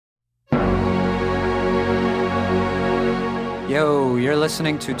Yo, you're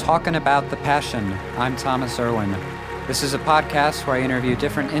listening to Talking About the Passion. I'm Thomas Irwin. This is a podcast where I interview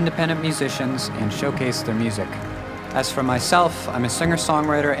different independent musicians and showcase their music. As for myself, I'm a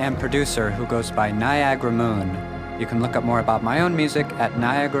singer-songwriter and producer who goes by Niagara Moon. You can look up more about my own music at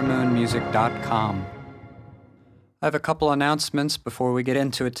niagaramoonmusic.com. I have a couple announcements before we get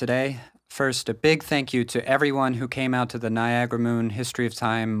into it today. First, a big thank you to everyone who came out to the Niagara Moon History of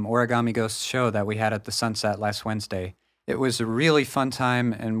Time Origami Ghost show that we had at the Sunset last Wednesday. It was a really fun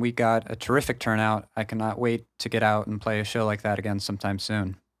time, and we got a terrific turnout. I cannot wait to get out and play a show like that again sometime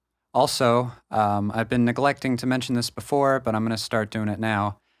soon. Also, I've been neglecting to mention this before, but I'm going to start doing it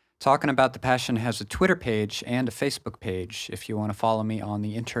now. Talking About the Passion has a Twitter page and a Facebook page if you want to follow me on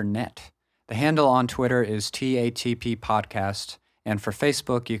the internet. The handle on Twitter is TATP Podcast, and for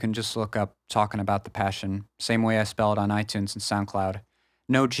Facebook, you can just look up Talking About the Passion, same way I spell it on iTunes and SoundCloud.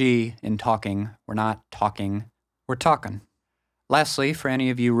 No G in talking. We're not talking. We're talking. Lastly, for any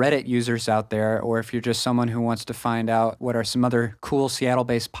of you Reddit users out there, or if you're just someone who wants to find out what are some other cool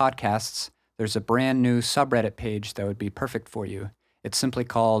Seattle-based podcasts, there's a brand new subreddit page that would be perfect for you. It's simply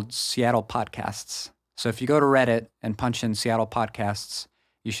called Seattle Podcasts. So if you go to Reddit and punch in Seattle Podcasts,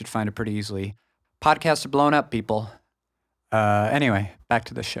 you should find it pretty easily. Podcasts are blown up, people. Anyway, back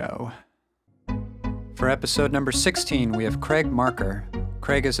to the show. For episode number 16, we have Craig Marker.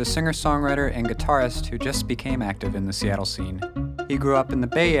 Craig is a singer-songwriter and guitarist who just became active in the Seattle scene. He grew up in the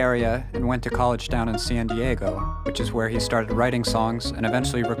Bay Area and went to college down in San Diego, which is where he started writing songs and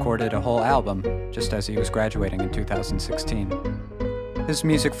eventually recorded a whole album just as he was graduating in 2016. His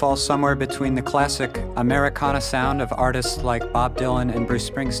music falls somewhere between the classic Americana sound of artists like Bob Dylan and Bruce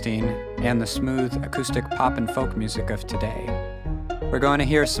Springsteen and the smooth acoustic pop and folk music of today. We're going to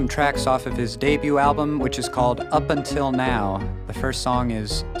hear some tracks off of his debut album, which is called Up Until Now. The first song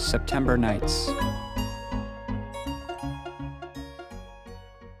is September Nights.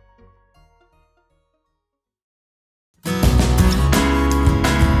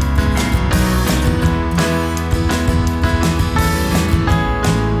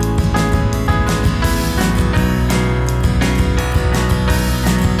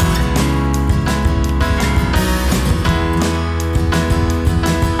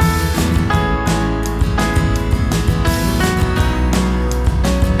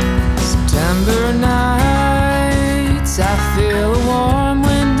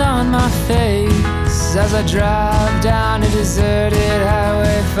 As I drive down a deserted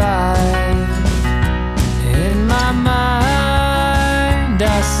Highway 5, in my mind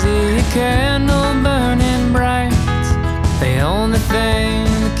I see a candle burning bright, the only thing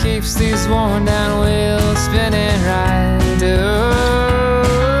that keeps these worn down wheels spinning right. Oh,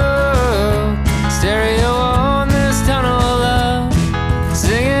 stereo on this tunnel of love,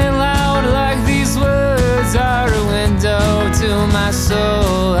 singing loud like these words are a window to my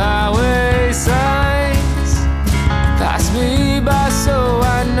soul. Highway signs pass me by, so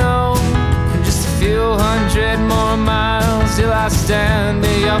I know just a few hundred more miles till I stand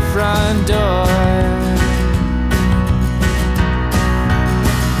at your front door.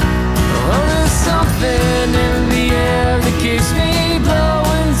 Oh, there's something in the air that keeps me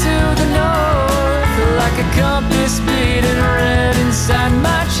blowing to the north, like a compass beating red inside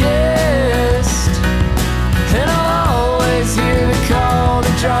my chest. And I'll always hear the call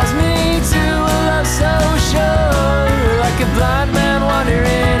that draws me to a love so sure, like a blind man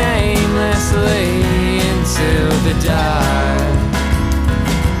wandering aimlessly into the dark.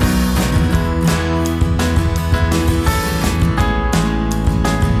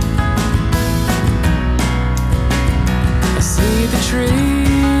 I see the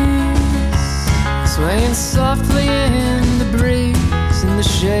trees swaying softly in the breeze, and the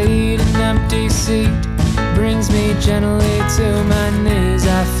shade and empty seat brings me gently to my knees.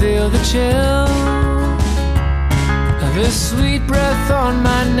 I feel the chill of her sweet breath on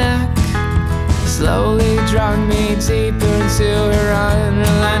my neck, slowly drawing me deeper into her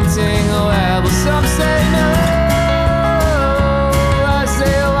unrelenting web. Well, some say no, as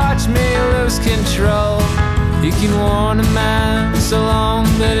they watch me lose control. You can warn a man so long,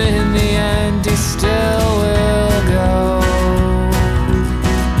 but in the end he still will go.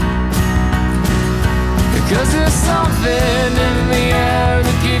 Cause there's something in the air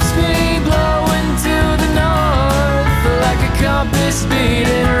that keeps me blowing to the north, like a compass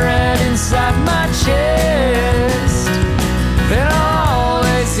beating red inside my chest. And I'll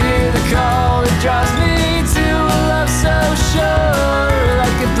always hear the call that draws me to a love so sure,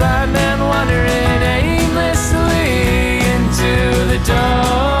 like a blind man wandering aimlessly into the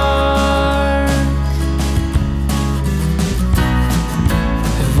dark.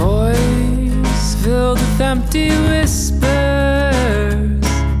 A voice filled with empty whispers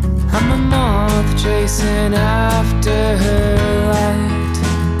chasing after her light.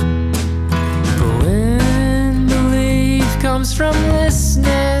 But when belief comes from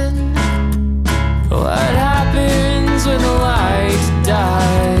listening, what happens when the light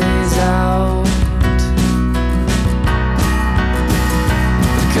dies out?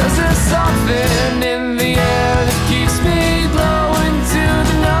 Cause there's something in the air that keeps me blowing to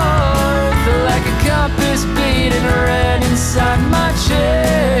the north, like a compass beating red inside my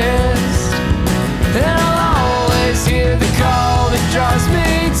chest. And I'll always hear the call that draws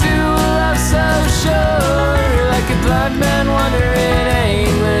me to a love so sure, like a blind man wandering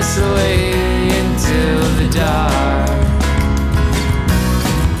aimlessly into the dark.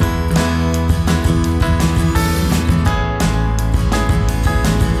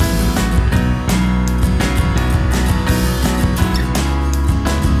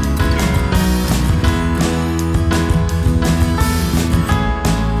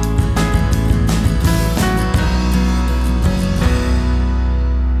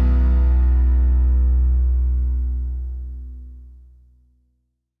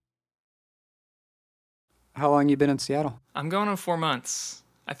 How long you been in Seattle? I'm going on 4 months,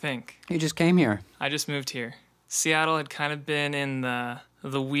 I think. You just came here. I just moved here. Seattle had kind of been in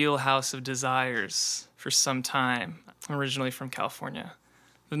the wheelhouse of desires for some time. I'm originally from California.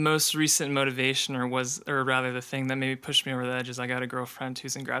 The most recent motivation, or rather the thing that maybe pushed me over the edge, is I got a girlfriend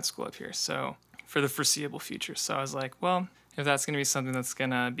who's in grad school up here, so for the foreseeable future. So I was like, well, if that's going to be something that's going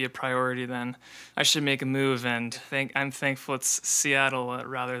to be a priority, then I should make a move, and I'm thankful it's Seattle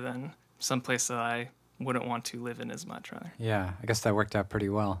rather than someplace that I wouldn't want to live in as much, rather. Yeah, I guess that worked out pretty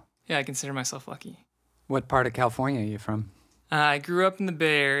well. Yeah, I consider myself lucky. What part of California are you from? I grew up in the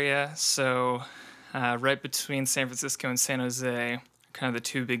Bay Area, so right between San Francisco and San Jose, kind of the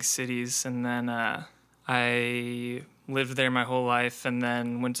two big cities. And then I lived there my whole life, and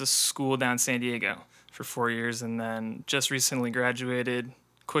then went to school down in San Diego for 4 years, and then just recently graduated.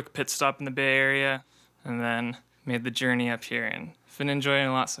 Quick pit stop in the Bay Area, and then made the journey up here, and been enjoying it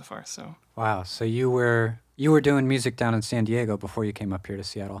a lot so far. So. Wow, so you were doing music down in San Diego before you came up here to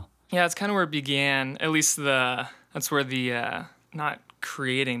Seattle. Yeah, it's kind of where it began. At least that's where the not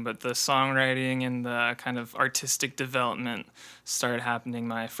creating, but the songwriting and the kind of artistic development started happening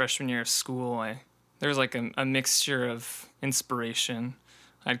my freshman year of school. There was like a mixture of inspiration.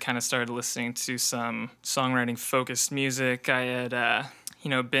 I'd kind of started listening to some songwriting focused music. I had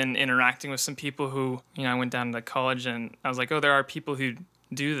been interacting with some people who, I went down to college, and I was like, oh, there are people who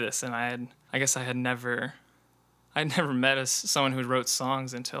do this, and I guess I'd never met someone who wrote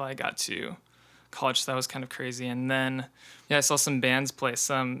songs until I got to college. So that was kind of crazy. And then, I saw some bands play,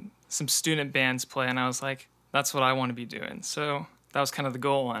 some student bands play, and I was like, that's what I want to be doing. So that was kind of the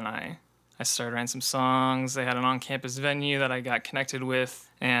goal, and I started writing some songs. They had an on-campus venue that I got connected with,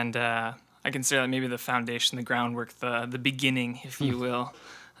 and I consider that maybe the foundation, the groundwork, the beginning, if you will.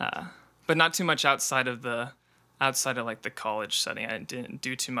 But not too much outside of like the college setting. I didn't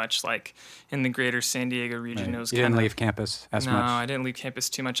do too much like in the greater San Diego region. Right. It was you didn't leave campus as much? No, I didn't leave campus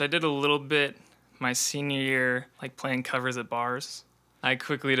too much. I did a little bit my senior year, like playing covers at bars. I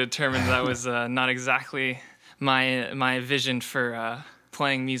quickly determined that was not exactly my vision for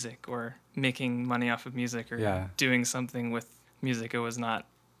playing music or making money off of music or doing something with music. It was not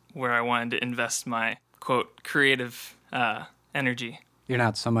where I wanted to invest my, quote, creative energy. You're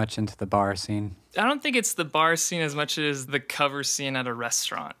not so much into the bar scene? I don't think it's the bar scene as much as the cover scene at a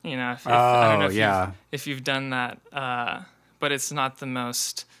restaurant. I don't know if you've done that, but it's not the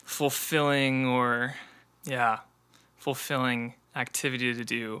most fulfilling activity to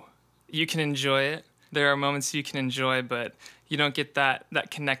do. You can enjoy it. There are moments you can enjoy, but you don't get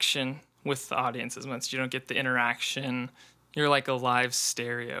that connection with the audience as much. You don't get the interaction. You're like a live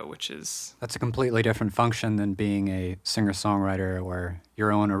stereo, which is... That's a completely different function than being a singer-songwriter or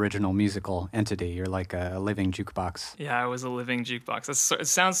your own original musical entity. You're like a living jukebox. Yeah, I was a living jukebox. It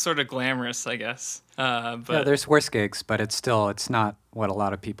sounds sort of glamorous, I guess. But yeah, there's worse gigs, but it's not what a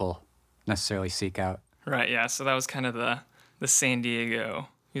lot of people necessarily seek out. Right, yeah. So that was kind of the San Diego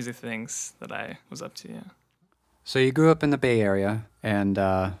music things that I was up to, yeah. So you grew up in the Bay Area, and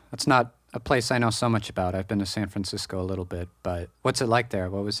it's not a place I know so much about. I've been to San Francisco a little bit, but what's it like there?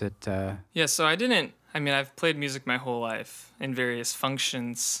 What was it? Yeah, so I've played music my whole life in various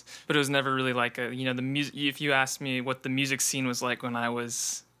functions, but it was never really like the music. If you asked me what the music scene was like when I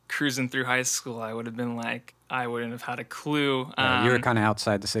was cruising through high school, I would have been like, I wouldn't have had a clue. You were kind of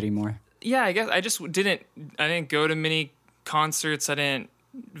outside the city more. Yeah, I guess I didn't go to many concerts. I didn't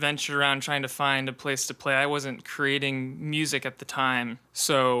venture around trying to find a place to play. I wasn't creating music at the time,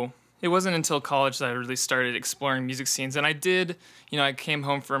 so it wasn't until college that I really started exploring music scenes. And I did, I came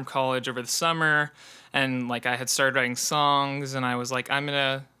home from college over the summer, and like I had started writing songs, and I was like, I'm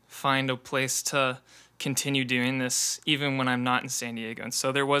gonna find a place to continue doing this even when I'm not in San Diego. And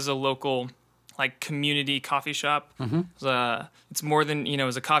so there was a local like community coffee shop. It's more than, it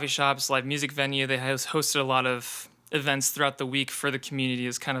was a coffee shop, it's a live music venue. They hosted a lot of events throughout the week for the community.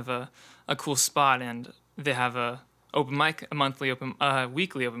 It's kind of a cool spot, and they have a open mic, weekly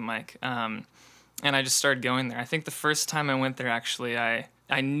open mic. And I just started going there. I think the first time I went there, actually,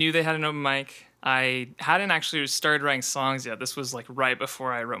 I knew they had an open mic. I hadn't actually started writing songs yet. This was like right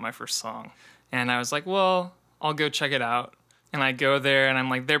before I wrote my first song. And I was like, well, I'll go check it out. And I go there, and I'm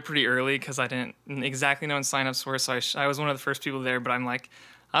like there pretty early because I didn't exactly know when signups were. So I was one of the first people there, but I'm like,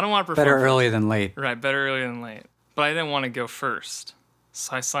 I don't want to perform. Better early than late. Right, better early than late. But I didn't want to go first.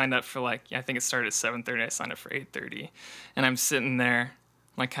 So I signed up for I think it started at 7:30. I signed up for 8:30. And I'm sitting there,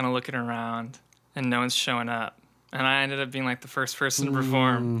 like kind of looking around, and no one's showing up. And I ended up being like the first person to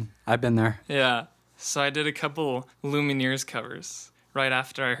perform. I've been there. Yeah. So I did a couple Lumineers covers right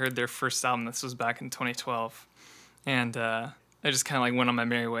after I heard their first album. This was back in 2012. And I just kind of like went on my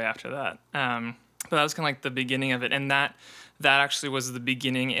merry way after that. But that was kind of like the beginning of it. And that actually was the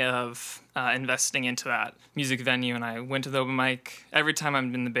beginning of investing into that music venue. And I went to the open mic. Every time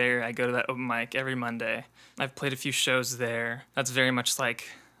I'm in the Bay Area, I go to that open mic every Monday. I've played a few shows there. That's very much like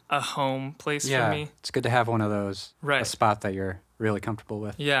a home place for me. It's good to have one of those, right. A spot that you're really comfortable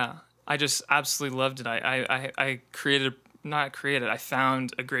with. Yeah, I just absolutely loved it. I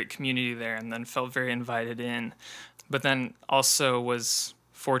found a great community there, and then felt very invited in. But then also was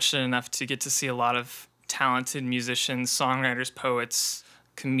fortunate enough to get to see a lot of talented musicians, songwriters, poets,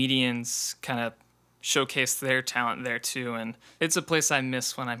 comedians kind of showcase their talent there too. And it's a place I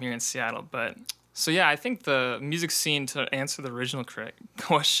miss when I'm here in Seattle. But so yeah, I think the music scene, to answer the original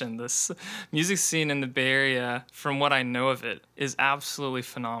question, this music scene in the Bay Area, from what I know of it, is absolutely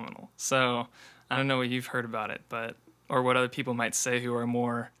phenomenal. So I don't know what you've heard about it, or what other people might say who are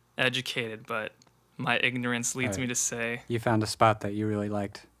more educated, but my ignorance leads me to say... You found a spot that you really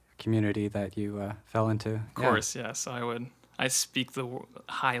liked, a community that you fell into. Of course, yeah. So I speak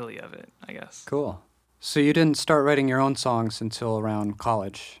highly of it, I guess. Cool. So you didn't start writing your own songs until around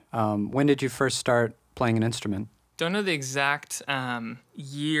college. When did you first start playing an instrument? Don't know the exact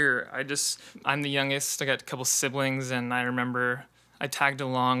year. I'm the youngest. I got a couple siblings, and I remember I tagged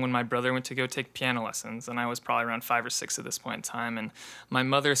along when my brother went to go take piano lessons, and I was probably around 5 or 6 at this point in time. And my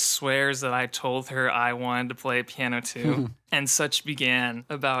mother swears that I told her I wanted to play piano too. And such began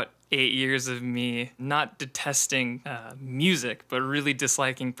about 8 years of me not detesting music, but really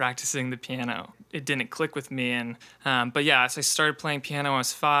disliking practicing the piano. It didn't click with me. And but yeah, so I started playing piano when I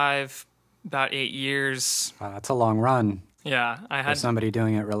was 5, about 8 years. Wow, that's a long run. Yeah, I had somebody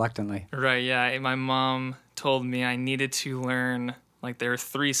doing it reluctantly. Right, yeah. My mom told me I needed to learn, like, there are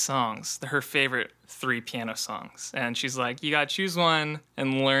 3 songs, her favorite 3 piano songs. And she's like, you got to choose one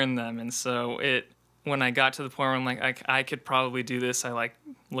and learn them. And so when I got to the point where I'm like, I could probably do this, I like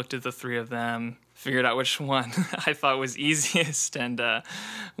looked at the 3 of them, figured out which one I thought was easiest, and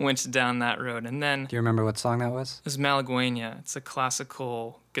went down that road. And then... Do you remember what song that was? It was Malagueña. It's a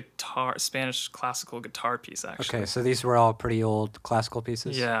Spanish classical guitar piece, actually. Okay, so these were all pretty old classical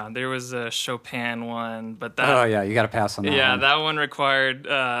pieces? Yeah, there was a Chopin one, but that... Oh, yeah, you got to pass on that one. Yeah, that one required...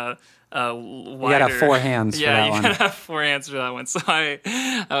 wider. You gotta have 4 hands for that one. Yeah, you gotta have 4 hands for that one. So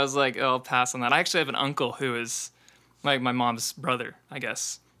I was like, I'll pass on that. I actually have an uncle who is like my mom's brother, I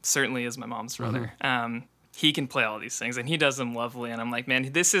guess. Certainly is my mom's brother. He can play all these things, and he does them lovely. And I'm like,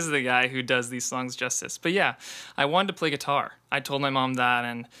 man, this is the guy who does these songs justice. But yeah, I wanted to play guitar. I told my mom that,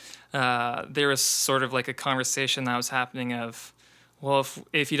 and there was sort of like a conversation that was happening of, well,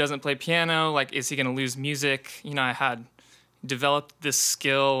 if he doesn't play piano, like, is he going to lose music? I had developed this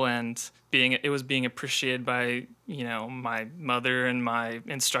skill, and it was being appreciated by my mother and my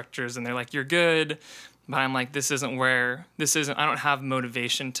instructors, and they're like, you're good. But I'm like, I don't have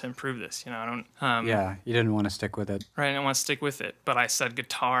motivation to improve this, I don't... yeah, you didn't want to stick with it. Right, I didn't want to stick with it, but I said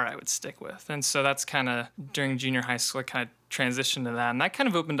guitar I would stick with. And so that's kind of, during junior high school, I kind of transitioned to that, and that kind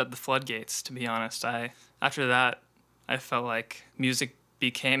of opened up the floodgates, to be honest. After that, I felt like music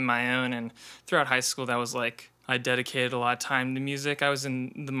became my own, and throughout high school, that was like, I dedicated a lot of time to music. I was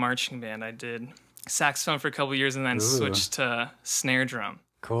in the marching band. I did saxophone for a couple years, and then switched to snare drum.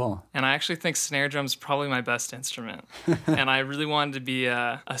 Cool. And I actually think snare drum's probably my best instrument. And I really wanted to be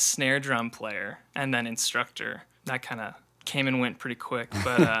a snare drum player and then instructor. That kind of came and went pretty quick,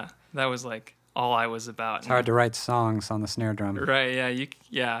 but that was like all I was about. It's hard to write songs on the snare drum. Right,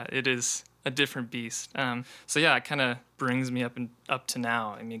 yeah, it is. a different beast. So yeah, it kind of brings me up to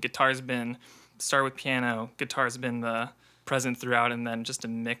now. I mean, start with piano, guitar's been the present throughout, and then just a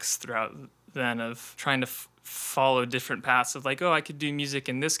mix throughout then of trying to follow different paths of like, oh, I could do music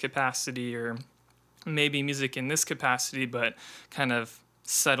in this capacity or maybe music in this capacity, but kind of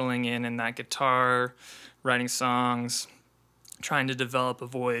settling in that guitar, writing songs, trying to develop a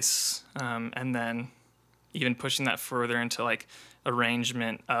voice, and then even pushing that further into like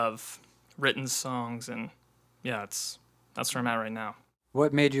arrangement of written songs. And yeah, that's where I'm at right now.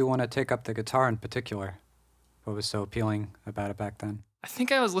 What made you want to take up the guitar in particular? What was so appealing about it back then? I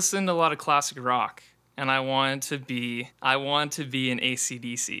think I was listening to a lot of classic rock, and I wanted to be an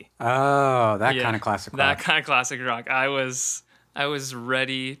AC/DC. Oh, that kind of classic rock. That kind of classic rock. I was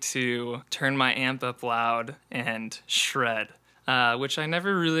ready to turn my amp up loud and shred, which I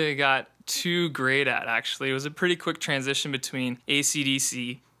never really got too great at, actually. It was a pretty quick transition between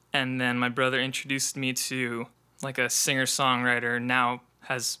AC/DC, and then my brother introduced me to like a singer-songwriter. Now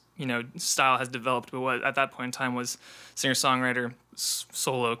style has developed, but what at that point in time was singer-songwriter,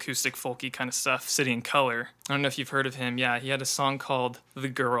 solo, acoustic, folky kind of stuff, City and Color. I don't know if you've heard of him. Yeah, he had a song called The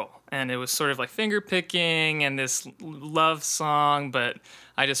Girl, and it was sort of like finger-picking and this love song, but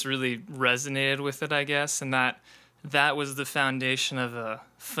I just really resonated with it, I guess, and that was the foundation of a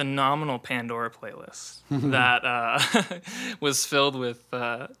phenomenal Pandora playlist that was filled with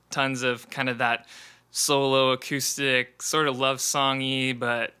tons of kind of that solo, acoustic, sort of love songy,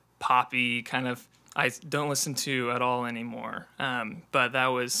 but poppy kind of I don't listen to at all anymore. But that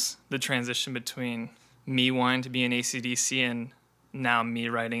was the transition between me wanting to be an AC/DC and now me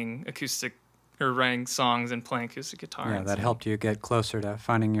writing songs and playing acoustic guitar. Yeah, that helped you get closer to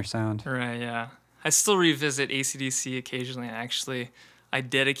finding your sound. Right, yeah. I still revisit AC/DC occasionally. Actually, I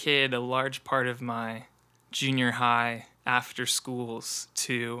dedicated a large part of my junior high after schools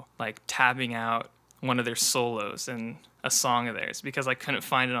to like tabbing out one of their solos in a song of theirs because I couldn't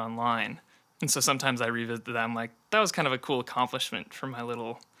find it online. And so sometimes I revisit that. I'm like, that was kind of a cool accomplishment for my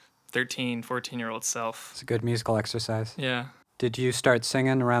little 13, 14-year-old self. It's a good musical exercise. Yeah. Did you start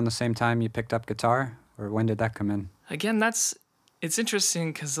singing around the same time you picked up guitar, or when did that come in? Again, it's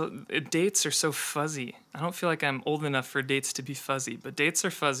interesting because dates are so fuzzy. I don't feel like I'm old enough for dates to be fuzzy, but dates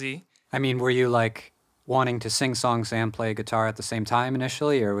are fuzzy. I mean, were you like wanting to sing songs and play guitar at the same time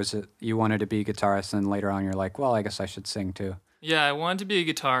initially, or was it you wanted to be a guitarist and later on you're like, well, I guess I should sing too? Yeah, I wanted to be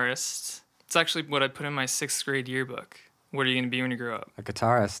a guitarist. It's actually what I put in my 6th grade yearbook. What are you going to be when you grow up? A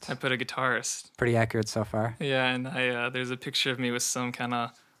guitarist. I put a guitarist. Pretty accurate so far. Yeah, and there's a picture of me with some kind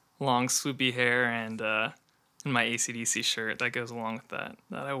of long swoopy hair and my AC/DC shirt that goes along with that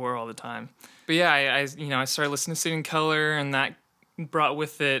I wore all the time. But yeah, I started listening to City and Color, and that brought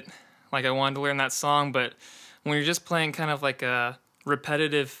with it, like I wanted to learn that song, but when you're just playing kind of like a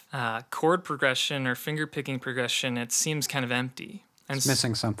repetitive chord progression or finger picking progression, it seems kind of empty. And it's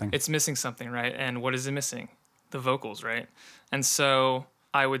missing something. It's missing something, right? And what is it missing? The vocals, right? And so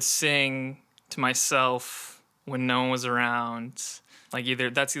I would sing to myself when no one was around, like either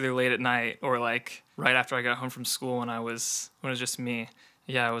late at night or like right after I got home from school when it was just me.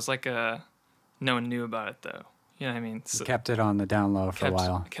 Yeah, it was like no one knew about it though. You know what I mean? So kept it on the down low for a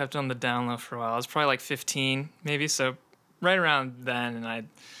while. Kept it on the down low for a while. I was probably like 15 maybe, so right around then, and I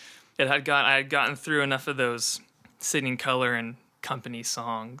had gotten through enough of those City and Color and company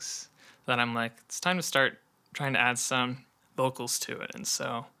songs that I'm like, it's time to start trying to add some vocals to it. And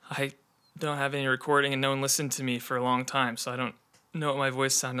so I don't have any recording and no one listened to me for a long time, so I don't know what my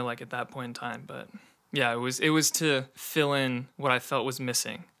voice sounded like at that point in time. But yeah, it was to fill in what I felt was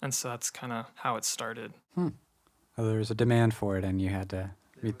missing. And so that's kind of how it started. Well, there was a demand for it and you had to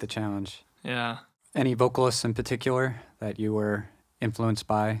meet the challenge. Yeah. Any vocalists in particular that you were influenced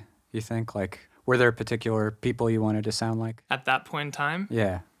by, you think? Like, were there particular people you wanted to sound like? At that point in time?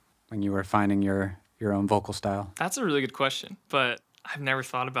 Yeah, when you were finding your own vocal style. That's a really good question, but I've never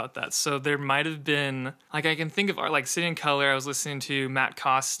thought about that. So there might have been, like I can think of like City and Color, I was listening to Matt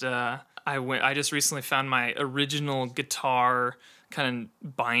Costa. I just recently found my original guitar kind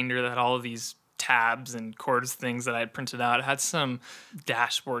of binder that had all of these tabs and chords things that I had printed out. It had some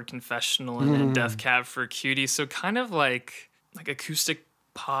Dashboard Confessional and Death Cab for Cutie. So kind of like acoustic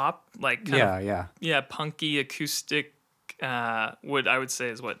pop, like yeah, punky acoustic. What I would say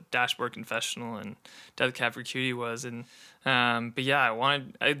is what Dashboard Confessional and Death Cab for Cutie was, and but yeah, I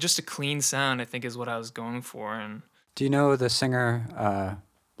wanted just a clean sound. I think is what I was going for. And do you know the singer,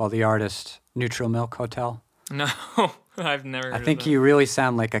 the artist Neutral Milk Hotel? No, I've never. I think you really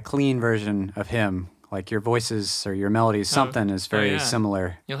sound like a clean version of him. Like your voices or your melodies, something is very yeah.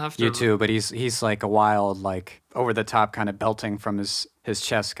 similar. You'll have to. You too, but he's like a wild, like over the top kind of belting from his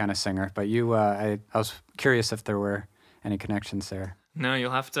chest kind of singer. But you, I was curious if there were any connections there. No,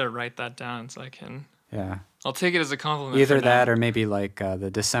 you'll have to write that down so I can. Yeah. I'll take it as a compliment. Either for that now. or maybe like the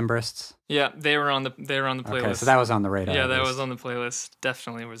Decemberists. Yeah, they were on the playlist. Okay, so that was on the radar. Yeah, at that least. was on the playlist.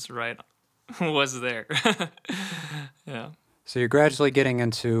 Definitely was right. Was there. Yeah. So you're gradually getting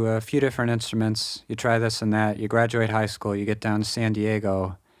into a few different instruments. You try this and that. You graduate high school. You get down to San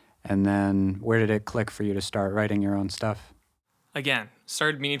Diego. And then where did it click for you to start writing your own stuff? Again,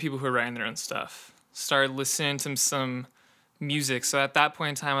 started meeting people who were writing their own stuff. Started listening to some music. So at that point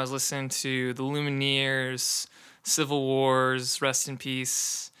in time, I was listening to the Lumineers, Civil Wars, Rest in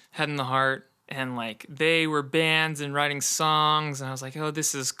Peace, Head in the Heart. And like they were bands and writing songs. And I was like, oh,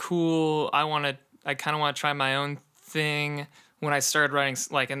 this is cool. I kind of want to try my own thing. When I started writing,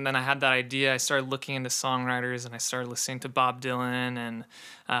 like, and then I had that idea, I started looking into songwriters and I started listening to Bob Dylan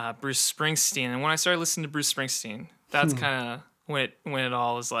and Bruce Springsteen. And when I started listening to Bruce Springsteen, that's kind of when it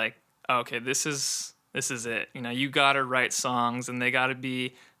all was like, oh, okay, this is it. You know, you got to write songs and they got to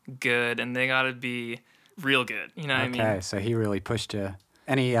be good and they got to be real good. You know what I mean? Okay, so he really pushed you.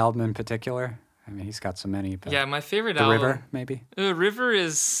 Any album in particular? I mean, he's got so many. But Yeah, my favorite The album. River, maybe? The River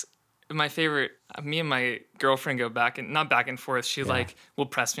is my favorite. Me and my girlfriend go not back and forth. She like will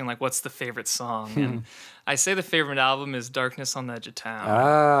press me like, "What's the favorite song?" And I say the favorite album is "Darkness on the Edge of Town."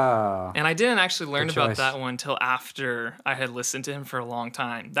 Oh. And I didn't actually learn Good about choice. that one until after I had listened to him for a long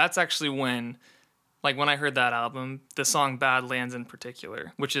time. That's actually when I heard that album, the song "Badlands" in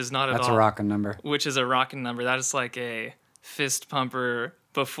particular, which is not at That's all a rockin' number. which is a rockin' number. That is like a fist pumper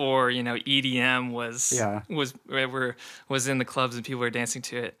before, you know, EDM was in the clubs and people were dancing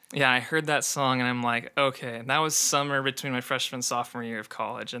to it. Yeah, I heard that song and I'm like, okay. And that was summer between my freshman and sophomore year of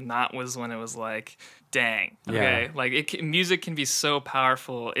college, and that was when it was like, dang. Okay, Yeah. like music can be so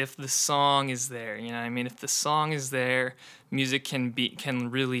powerful if the song is there. You know what I mean? If the song is there, music can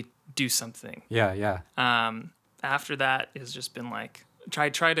really do something. Yeah. After that, it's just been like try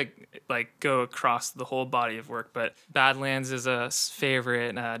to like go across the whole body of work. But Badlands is a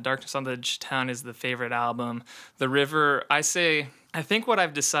favorite. Darkness on the Edge of Town is the favorite album. The River, I think what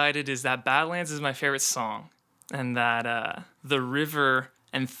I've decided is that Badlands is my favorite song, and that The River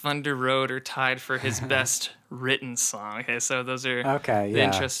and Thunder Road are tied for his best written song. Okay, so those are the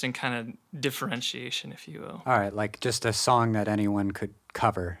interesting kind of differentiation, if you will. All right, like just a song that anyone could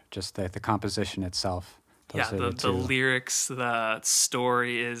cover, just the composition itself. Those are The lyrics, the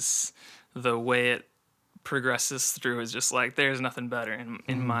story is the way it progresses through is just like there's nothing better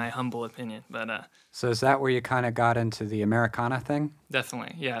in my humble opinion. But So is that where you kind of got into the Americana thing?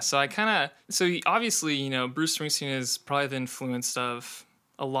 definitely, yeah. So obviously, you know, Bruce Springsteen is probably the influence of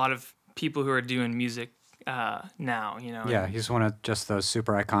a lot of people who are doing music now. You know. Yeah, he's one of just those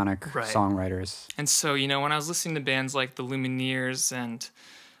super iconic songwriters. And so, you know, when I was listening to bands like the Lumineers and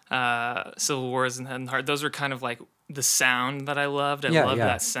Civil Wars and Head and Heart, those were kind of like the sound that I loved. I loved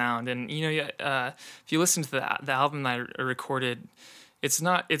that sound. And, you know, if you listen to the album that I recorded, it's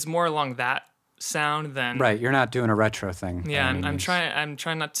more along that sound than... Right, you're not doing a retro thing. Yeah, I'm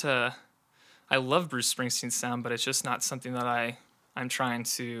trying not to... I love Bruce Springsteen's sound, but it's just not something that I'm trying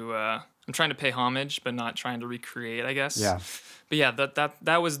to pay homage, but not trying to recreate, I guess. Yeah. But yeah,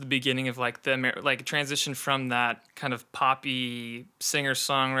 that was the beginning of like transition from that kind of poppy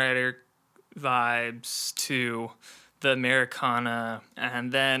singer-songwriter vibes to the Americana,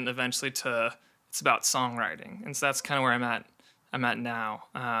 and then eventually to it's about songwriting, and so that's kind of where I'm at now.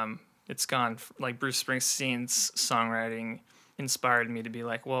 It's gone like Bruce Springsteen's songwriting inspired me to be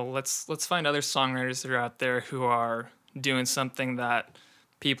like, well, let's find other songwriters that are out there who are doing something that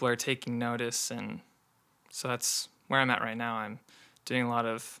people are taking notice, and so that's where I'm at right now. I'm doing a lot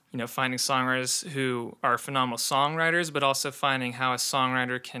of, you know, finding songwriters who are phenomenal songwriters, but also finding how a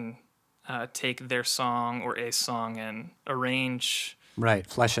songwriter can take their song or a song and arrange, right,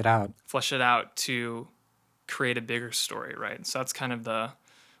 flesh it out to create a bigger story, right? So that's kind of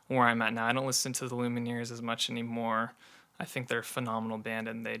where I'm at now. I don't listen to the Lumineers as much anymore. I think they're a phenomenal band,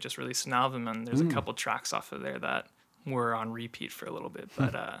 and they just released an album, and there's a couple tracks off of there that were on repeat for a little bit,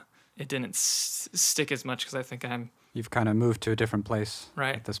 but it didn't stick as much because I think You've kind of moved to a different place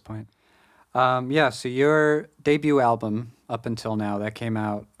right at this point. So your debut album, up until now, that came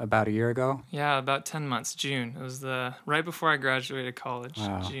out about a year ago? Yeah, about 10 months, June. It was right before I graduated college,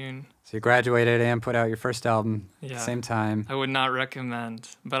 Wow. June. So you graduated and put out your first album at Yeah. the same time. I would not recommend,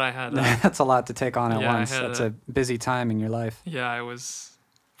 but I had... That's a lot to take on at Yeah, once. That's a busy time in your life. Yeah, it was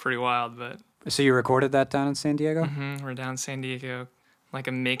pretty wild, but... So you recorded that down in San Diego? We're down in San Diego. like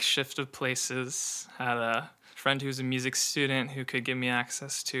a makeshift of places. Had a friend who's a music student who could give me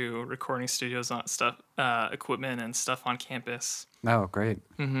access to recording studios on stuff, equipment and stuff on campus. Oh, great.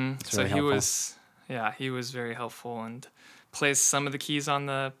 So really he helpful. was, yeah, he was very helpful and plays some of the keys on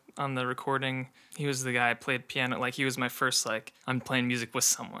the recording. He was the guy I played piano. Like he was my first like I'm playing music with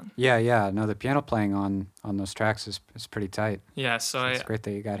someone. Yeah. No, the piano playing on those tracks is pretty tight. Yeah, so It's great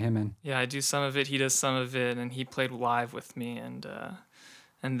that you got him in. I do some of it. He does some of it, and he played live with me.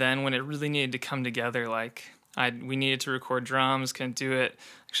 And then when it really needed to come together, like we needed to record drums, couldn't do it.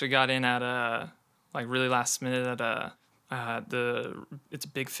 Actually got in at like really last minute at it's a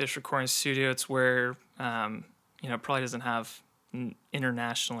Big Fish recording studio. It's where probably doesn't have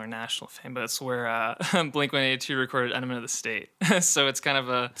international or national fame, but it's where Blink-182 recorded Enema of the State. So it's kind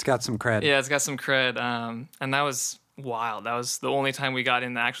of it's got some cred. Yeah, it's got some cred. And that was wild. That was the only time we got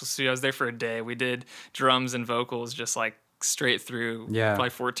in the actual studio. I was there for a day. We did drums and vocals just like straight through, probably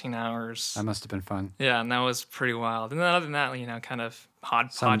 14 hours. That must have been fun. Yeah, and that was pretty wild. And then other than that, kind of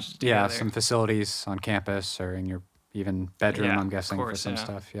hodgepodge together. Yeah, some facilities on campus or in your even bedroom, I'm guessing, for some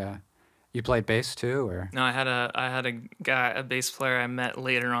stuff. Yeah. You played bass too, or? No, I had a bass player I met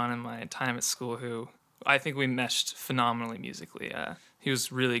later on in my time at school who I think we meshed phenomenally musically. He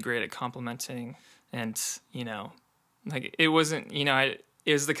was really great at complimenting, and like it wasn't,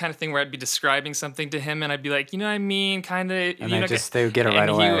 it was the kind of thing where I'd be describing something to him and I'd be like, I mean, kind of. And they would get it right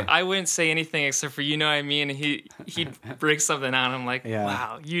away. I wouldn't say anything except for, I mean, and he'd break something out and I'm like,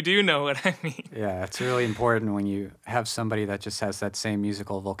 wow, you do know what I mean. Yeah, it's really important when you have somebody that just has that same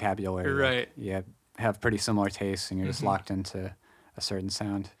musical vocabulary. Right. You have pretty similar tastes and you're just locked into a certain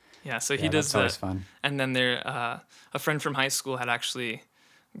sound. Yeah, so he does that. That's that. always fun. And then a friend from high school had actually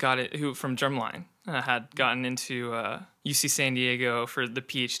from Drumline had gotten into UC San Diego for the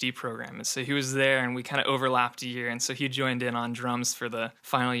PhD program. And so he was there and we kind of overlapped a year. And so he joined in on drums for the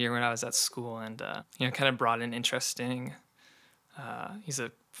final year when I was at school and, kind of brought in interesting, he's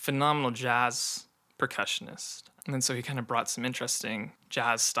a phenomenal jazz percussionist. And then so he kind of brought some interesting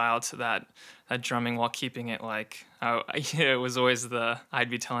jazz style to that drumming while keeping it like, it was always I'd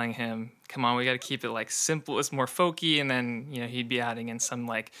be telling him, come on, we got to keep it like simple, it's more folky. And then, he'd be adding in some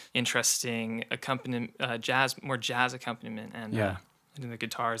like interesting accompaniment, more jazz accompaniment. And the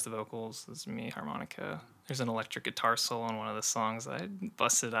guitars, the vocals, this is me, harmonica. There's an electric guitar solo on one of the songs that I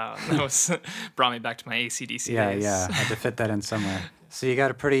busted out. That brought me back to my AC/DC days. Yeah, I had to fit that in somewhere. So you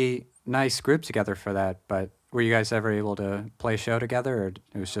got a pretty nice group together for that, but were you guys ever able to play a show together, or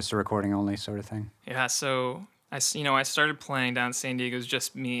it was just a recording only sort of thing? Yeah, so I started playing down in San Diego. It was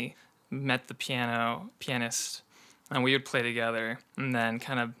just me, met the pianist, and we would play together, and then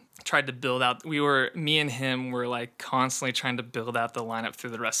kind of tried to build out. Me and him were like constantly trying to build out the lineup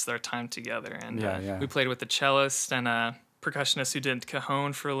through the rest of our time together, and we played with the cellist and a percussionist who did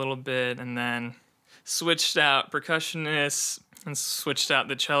cajon for a little bit, and then switched out percussionists and switched out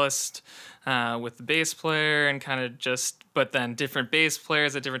the cellist with the bass player and kind of but then different bass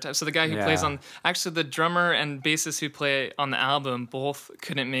players at different times. So the guy who plays actually the drummer and bassist who play on the album both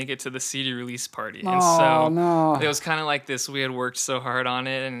couldn't make it to the CD release party. And so it was kind of like this, we had worked so hard on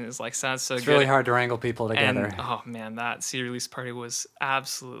it and it was like sounds so good. It's really hard to wrangle people together. And oh man, that CD release party was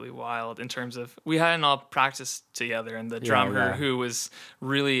absolutely wild in terms of, we hadn't all practiced together and the drummer who was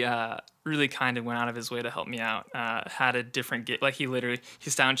really kind of went out of his way to help me out, had a different gig. Like he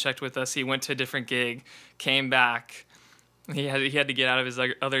sound checked with us. He went to a different gig, came back. He had to get out of his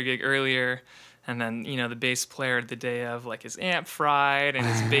other gig earlier. And then, the bass player the day of, like his amp fried and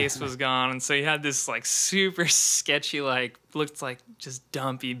his bass was gone. And so he had this like super sketchy, like looked like just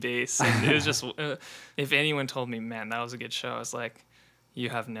dumpy bass. And it was just, if anyone told me, man, that was a good show, I was like, you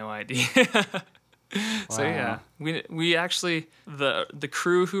have no idea. So yeah, we actually, the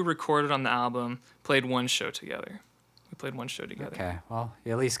crew who recorded on the album played one show together. We played one show together. Okay, well,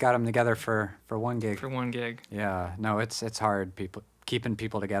 you at least got them together for one gig. For one gig. Yeah, no, it's hard, keeping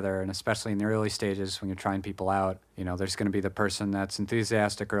people together, and especially in the early stages when you're trying people out. There's going to be the person that's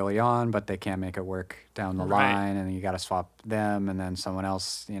enthusiastic early on, but they can't make it work down the line, and you got to swap them, and then someone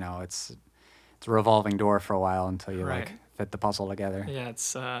else. It's a revolving door for a while until you like fit the puzzle together. Yeah,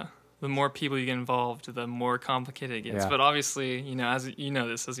 it's the more people you get involved, the more complicated it gets. Yeah. But obviously, as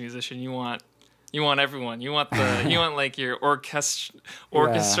this as a musician, you want everyone. You want like your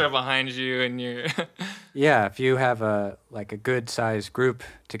orchestra behind you and your Yeah, if you have a good sized group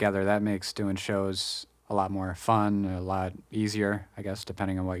together, that makes doing shows a lot more fun, a lot easier, I guess,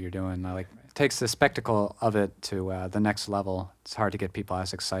 depending on what you're doing. It takes the spectacle of it to the next level. It's hard to get people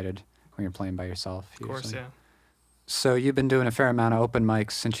as excited when you're playing by yourself. Of course, yeah. So you've been doing a fair amount of open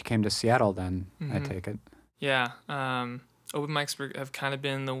mics since you came to Seattle then, I take it. Yeah. open mics have kind of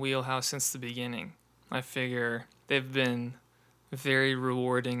been in the wheelhouse since the beginning. I figure they've been very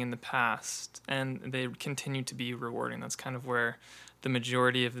rewarding in the past, and they continue to be rewarding. That's kind of where the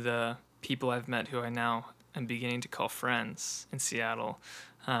majority of the people I've met who I now am beginning to call friends in Seattle,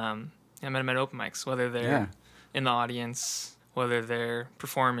 I met them at open mics, whether they're in the audience, whether they're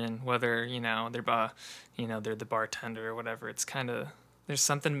performing, whether, they're the bartender or whatever. It's kind of, there's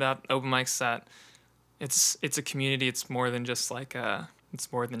something about open mics that it's a community. It's more than just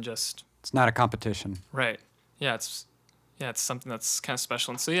It's not a competition. Right. Yeah, it's something that's kind of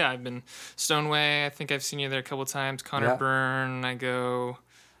special. And so, yeah, I've been Stoneway. I think I've seen you there a couple times. Connor Byrne, I go.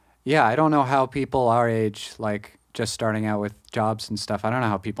 Yeah, I don't know how people our age, like, just starting out with jobs and stuff, I don't know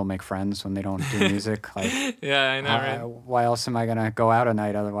how people make friends when they don't do music. Like, yeah, I know, right? Why else am I going to go out at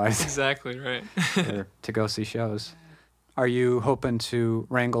night otherwise? Exactly, right. Or to go see shows. Are you hoping to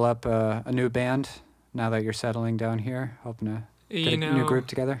wrangle up a new band now that you're settling down here? Hoping to get a new group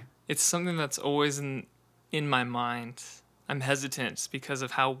together? It's something that's always in my mind. I'm hesitant because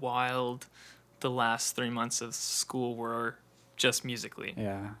of how wild the last 3 months of school were, just musically.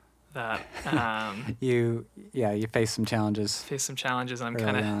 Yeah. That you face some challenges. I'm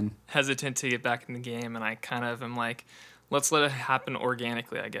kind of hesitant to get back in the game, and I kind of am like, let's let it happen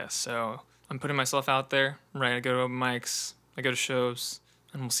organically, I guess. So I'm putting myself out there, right? I go to open mics, I go to shows,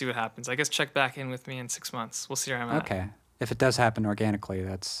 and we'll see what happens. I guess check back in with me in 6 months. We'll see where I'm at. Okay. If it does happen organically,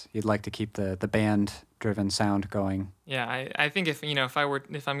 you'd like to keep the band-driven sound going. Yeah, I think if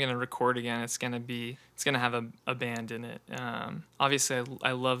I'm gonna record again, it's gonna have a band in it. Obviously,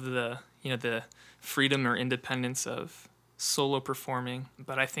 I love the freedom or independence of solo performing,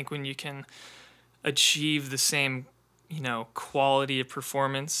 but I think when you can achieve the same quality of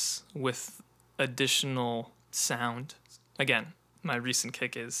performance with additional sound, again, my recent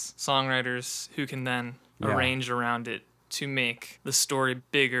kick is songwriters who can then arrange around it to make the story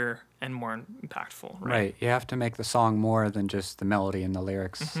bigger and more impactful, right? Right. You have to make the song more than just the melody and the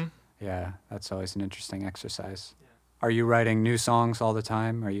lyrics. Mm-hmm. Yeah, that's always an interesting exercise. Yeah. Are you writing new songs all the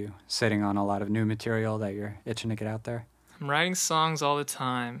time? Are you sitting on a lot of new material that you're itching to get out there? I'm writing songs all the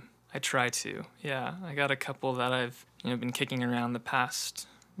time. I try to. Yeah, I got a couple that I've been kicking around the past.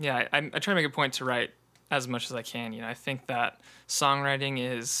 Yeah, I try to make a point to write as much as I can. I think that songwriting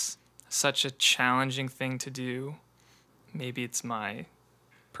is such a challenging thing to do. Maybe it's my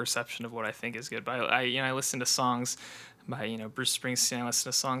perception of what I think is good. But I listen to songs by Bruce Springsteen. I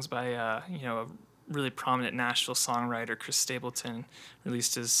listen to songs by a really prominent Nashville songwriter, Chris Stapleton,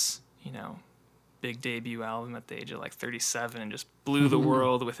 released his big debut album at the age of like 37 and just blew the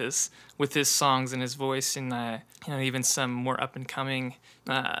world with his songs and his voice. And even some more up and coming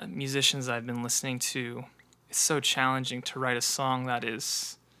musicians I've been listening to. It's so challenging to write a song that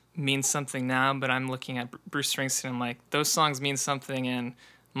means something now, but I'm looking at Bruce Springsteen, I'm like, those songs mean something, and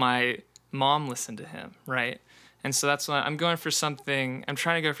my mom listened to him, right? And so that's why I'm trying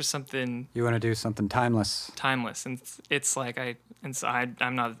to go for something. You want to do something timeless. And it's like, I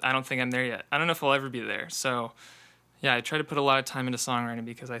don't think I'm there yet. I don't know if I'll ever be there. So yeah, I try to put a lot of time into songwriting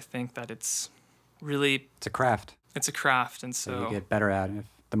because I think that it's a craft. And so you get better at it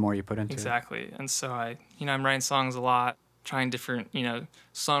the more you put into it. Exactly. And so I'm writing songs a lot, trying different,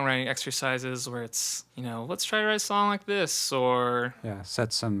 songwriting exercises where it's, let's try to write a song like this, or... Yeah,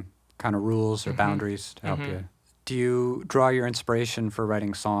 set some kind of rules or boundaries to help you. Do you draw your inspiration for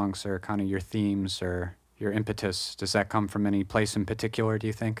writing songs or kind of your themes or your impetus? Does that come from any place in particular, do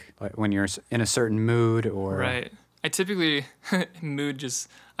you think? Like when you're in a certain mood or... Right. I typically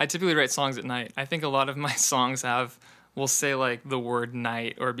write songs at night. I think a lot of my songs will say like the word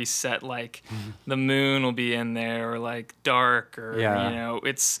night or be set like the moon will be in there or like dark or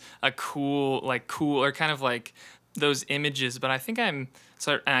it's a cool or kind of like those images. But I think and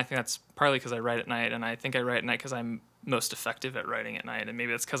I think that's partly because I write at night, and I think I write at night because I'm most effective at writing at night, and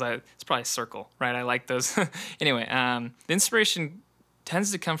maybe that's because it's probably a circle, right? I like those. Anyway, the inspiration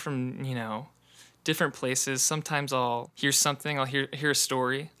tends to come from different places. Sometimes I'll hear something, I'll hear a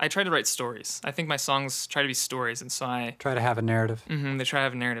story. I try to write stories. I think my songs try to be stories, and so I try to have a narrative. They try to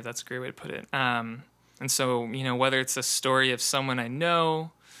have a narrative. That's a great way to put it. And so, whether it's a story of someone I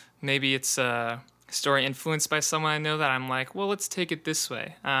know, maybe it's a story influenced by someone I know that I'm like, well, let's take it this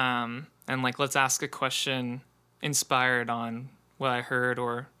way. And like, let's ask a question inspired on what I heard,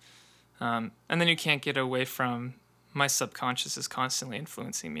 or and then you can't get away from my subconscious is constantly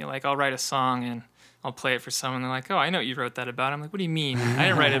influencing me. Like I'll write a song and I'll play it for someone. They're like, oh, I know what you wrote that about. I'm like, what do you mean? I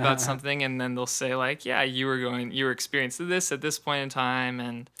didn't write it about something. And then they'll say like, yeah, you were experiencing this at this point in time.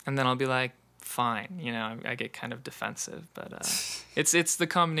 And then I'll be like, fine. I get kind of defensive, but it's the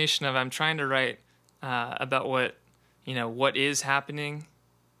combination of I'm trying to write about what what is happening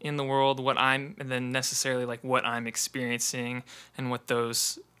in the world, and then necessarily like what I'm experiencing and what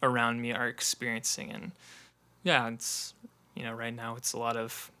those around me are experiencing. And yeah, it's, right now it's a lot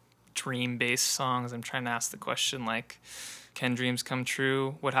of dream-based songs. I'm trying to ask the question, like, can dreams come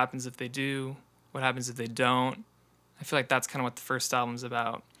true? What happens if they do? What happens if they don't? I feel like that's kind of what the first album's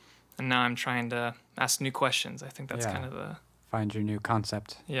about. And now I'm trying to ask new questions. I think that's kind of the... Find your new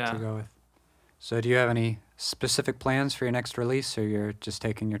concept to go with. So do you have any specific plans for your next release, or you're just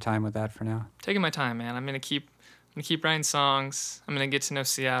taking your time with that for now? Taking my time, man. I'm gonna keep writing songs. I'm gonna get to know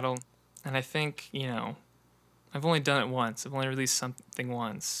Seattle. And I think, I've only done it once. I've only released something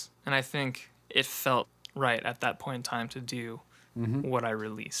once. And I think it felt right at that point in time to do what I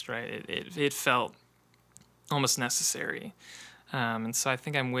released, right? It felt almost necessary. And so I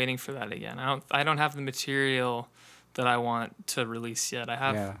think I'm waiting for that again. I don't have the material that I want to release yet. I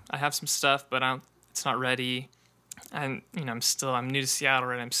have some stuff, but it's not ready. And I'm new to Seattle,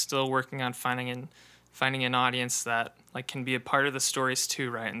 right? I'm still working on finding an audience that like can be a part of the stories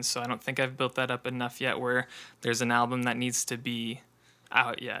too, right? And so I don't think I've built that up enough yet where there's an album that needs to be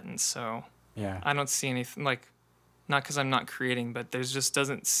out yet. And so I don't see anything, like, not because I'm not creating, but there's just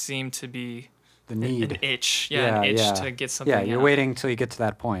doesn't seem to be the need, an itch to get something you're out. waiting till you get to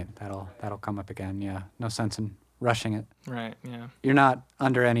that point. That'll come up again. No sense in rushing it. Right. Yeah, you're not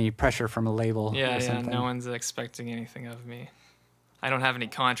under any pressure from a label or something. No one's expecting anything of me. I don't have any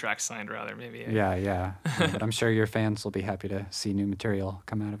contracts signed, rather, maybe. Yeah, but I'm sure your fans will be happy to see new material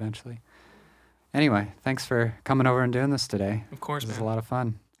come out eventually. Anyway, thanks for coming over and doing this today. Of course, man. It was a lot of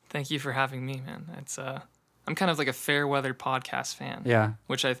fun. Thank you for having me, man. It's I'm kind of like a fair weather podcast fan. Yeah.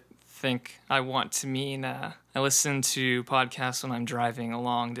 Which I think I want to mean I listen to podcasts when I'm driving a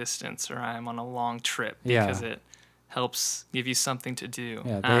long distance or I'm on a long trip because it helps give you something to do.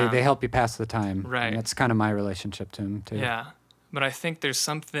 Yeah, they help you pass the time. Right. And that's kind of my relationship to them too. Yeah. But I think there's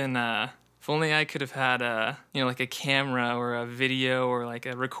something, if only I could have had like a camera or a video or like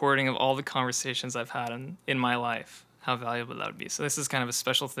a recording of all the conversations I've had in my life, how valuable that would be. So this is kind of a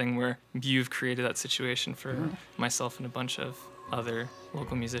special thing where you've created that situation for myself and a bunch of other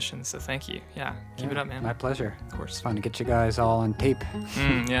local musicians. So thank you. Yeah, keep it up, man. My pleasure. Of course. It's fun to get you guys all on tape.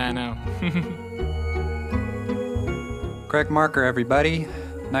 Yeah, I know. Greg Marker, everybody.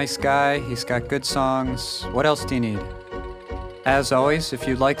 Nice guy. He's got good songs. What else do you need? As always, if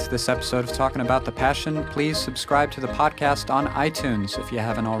you liked this episode of Talking About the Passion, please subscribe to the podcast on iTunes if you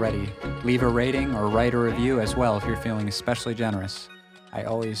haven't already. Leave a rating or write a review as well if you're feeling especially generous. I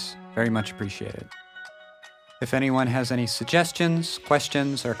always very much appreciate it. If anyone has any suggestions,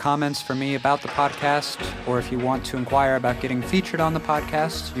 questions, or comments for me about the podcast, or if you want to inquire about getting featured on the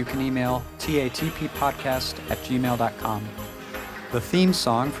podcast, you can email tatppodcast@gmail.com. The theme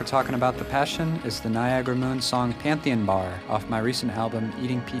song for Talking About the Passion is the Niagara Moon song Pantheon Bar off my recent album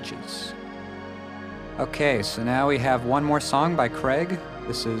Eating Peaches. Okay, so now we have one more song by Craig.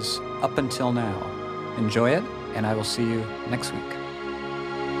 This is Up Until Now. Enjoy it, and I will see you next week.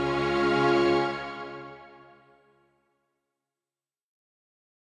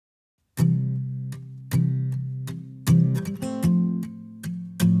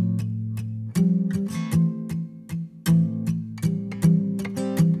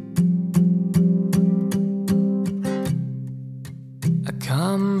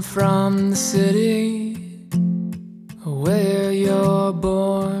 From the city where you're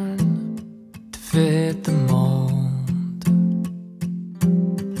born to fit the mold,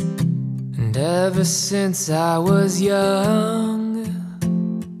 and ever since I was young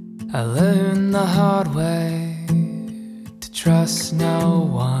I learned the hard way to trust no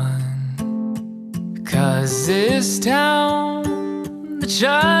one, because this town that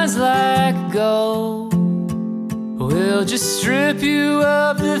shines like gold will just strip you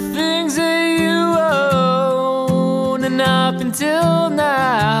of the things that you own. And up until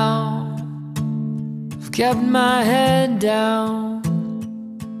now I've kept my head down,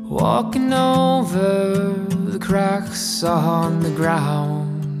 walking over the cracks on the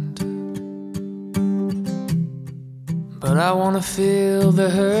ground. But I wanna feel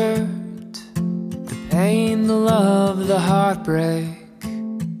the hurt, the pain, the love, the heartbreak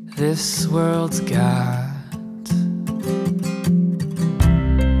this world's got.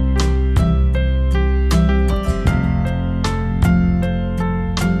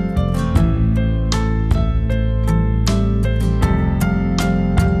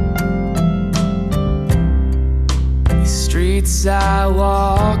 I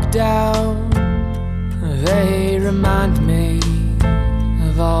walk down, they remind me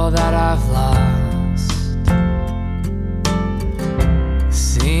of all that I've lost.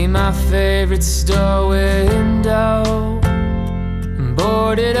 Seem my favorite store window,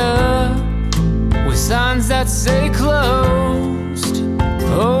 boarded up with signs that say closed.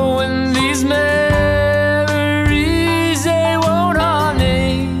 Oh, and these memories, they won't haunt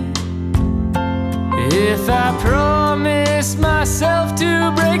me if I promise myself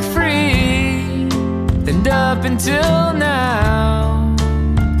to break free. And up until now,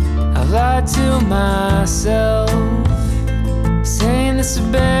 I've lied to myself, saying this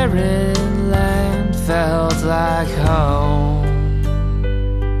barren land felt like home.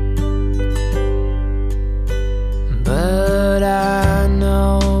 But I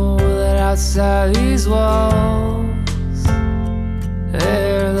know that outside these walls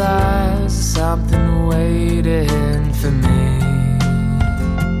there lies something waiting for me.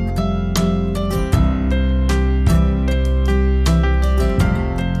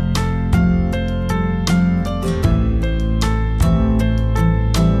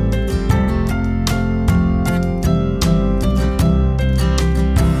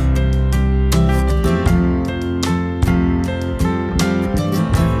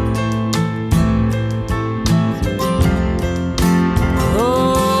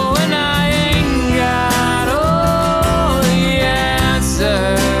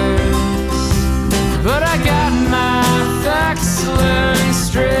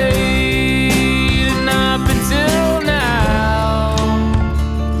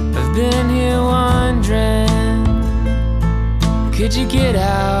 Could you get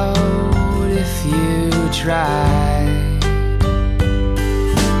out if you tried?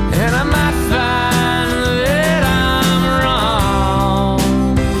 And I might find that I'm wrong,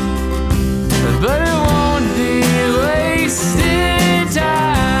 but it won't be wasted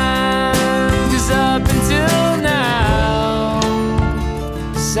time. 'Cause up until now,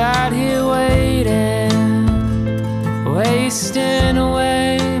 sat here waiting, wasting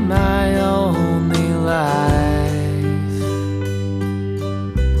away my only life.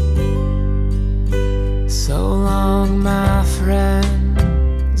 So long, my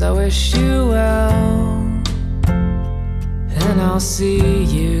friends, I wish you well, and I'll see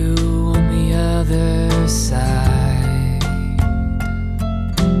you